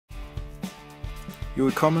You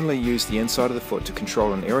would commonly use the inside of the foot to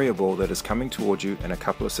control an area ball that is coming towards you in a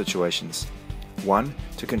couple of situations. 1.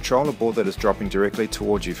 To control a ball that is dropping directly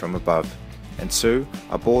towards you from above, and 2.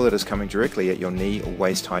 A ball that is coming directly at your knee or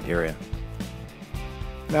waist height area.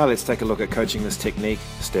 Now let's take a look at coaching this technique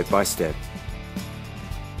step by step.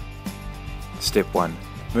 Step 1.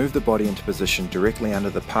 Move the body into position directly under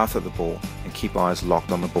the path of the ball and keep eyes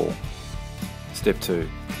locked on the ball. Step 2.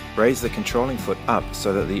 Raise the controlling foot up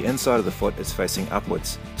so that the inside of the foot is facing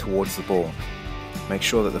upwards towards the ball. Make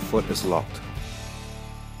sure that the foot is locked.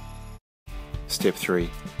 Step 3.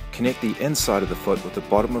 Connect the inside of the foot with the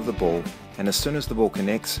bottom of the ball, and as soon as the ball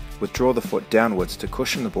connects, withdraw the foot downwards to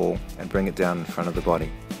cushion the ball and bring it down in front of the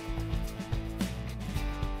body.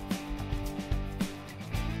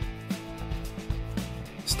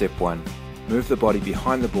 Step 1. Move the body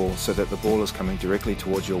behind the ball so that the ball is coming directly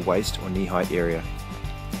towards your waist or knee height area.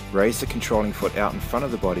 Raise the controlling foot out in front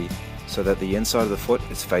of the body so that the inside of the foot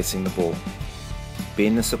is facing the ball.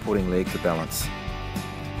 Bend the supporting leg for balance.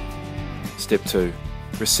 Step 2.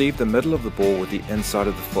 Receive the middle of the ball with the inside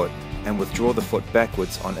of the foot and withdraw the foot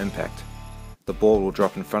backwards on impact. The ball will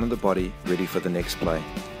drop in front of the body, ready for the next play.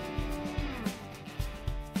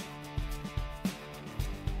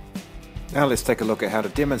 Now let's take a look at how to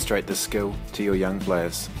demonstrate this skill to your young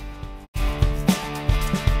players.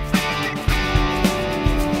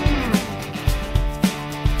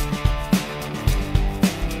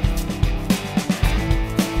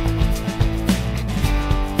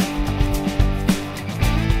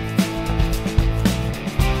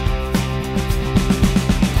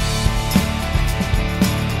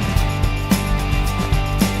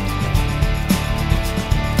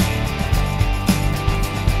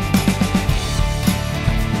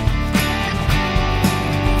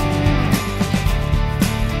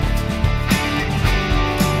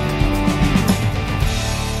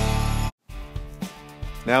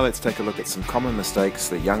 Now let's take a look at some common mistakes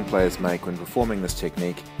that young players make when performing this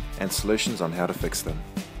technique and solutions on how to fix them.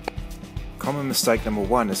 Common mistake number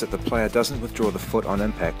 1 is that the player doesn't withdraw the foot on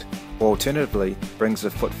impact, or alternatively brings the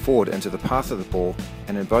foot forward into the path of the ball,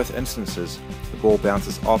 and in both instances the ball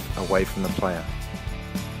bounces off away from the player.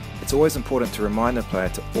 It's always important to remind the player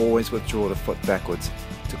to always withdraw the foot backwards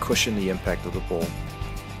to cushion the impact of the ball.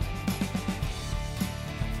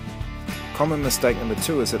 Common mistake number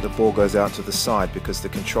 2 is that the ball goes out to the side because the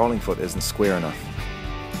controlling foot isn't square enough.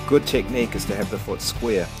 Good technique is to have the foot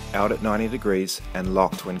square, out at 90 degrees and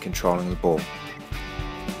locked when controlling the ball.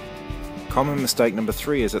 Common mistake number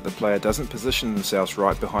 3 is that the player doesn't position themselves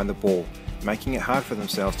right behind the ball, making it hard for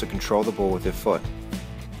themselves to control the ball with their foot.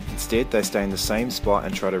 Instead, they stay in the same spot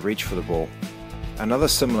and try to reach for the ball. Another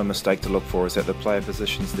similar mistake to look for is that the player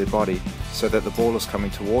positions their body so that the ball is coming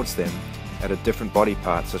towards them at a different body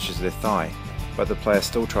part such as their thigh, but the player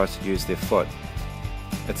still tries to use their foot.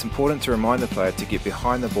 It's important to remind the player to get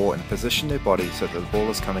behind the ball and position their body so that the ball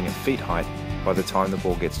is coming at feet height by the time the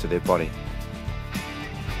ball gets to their body.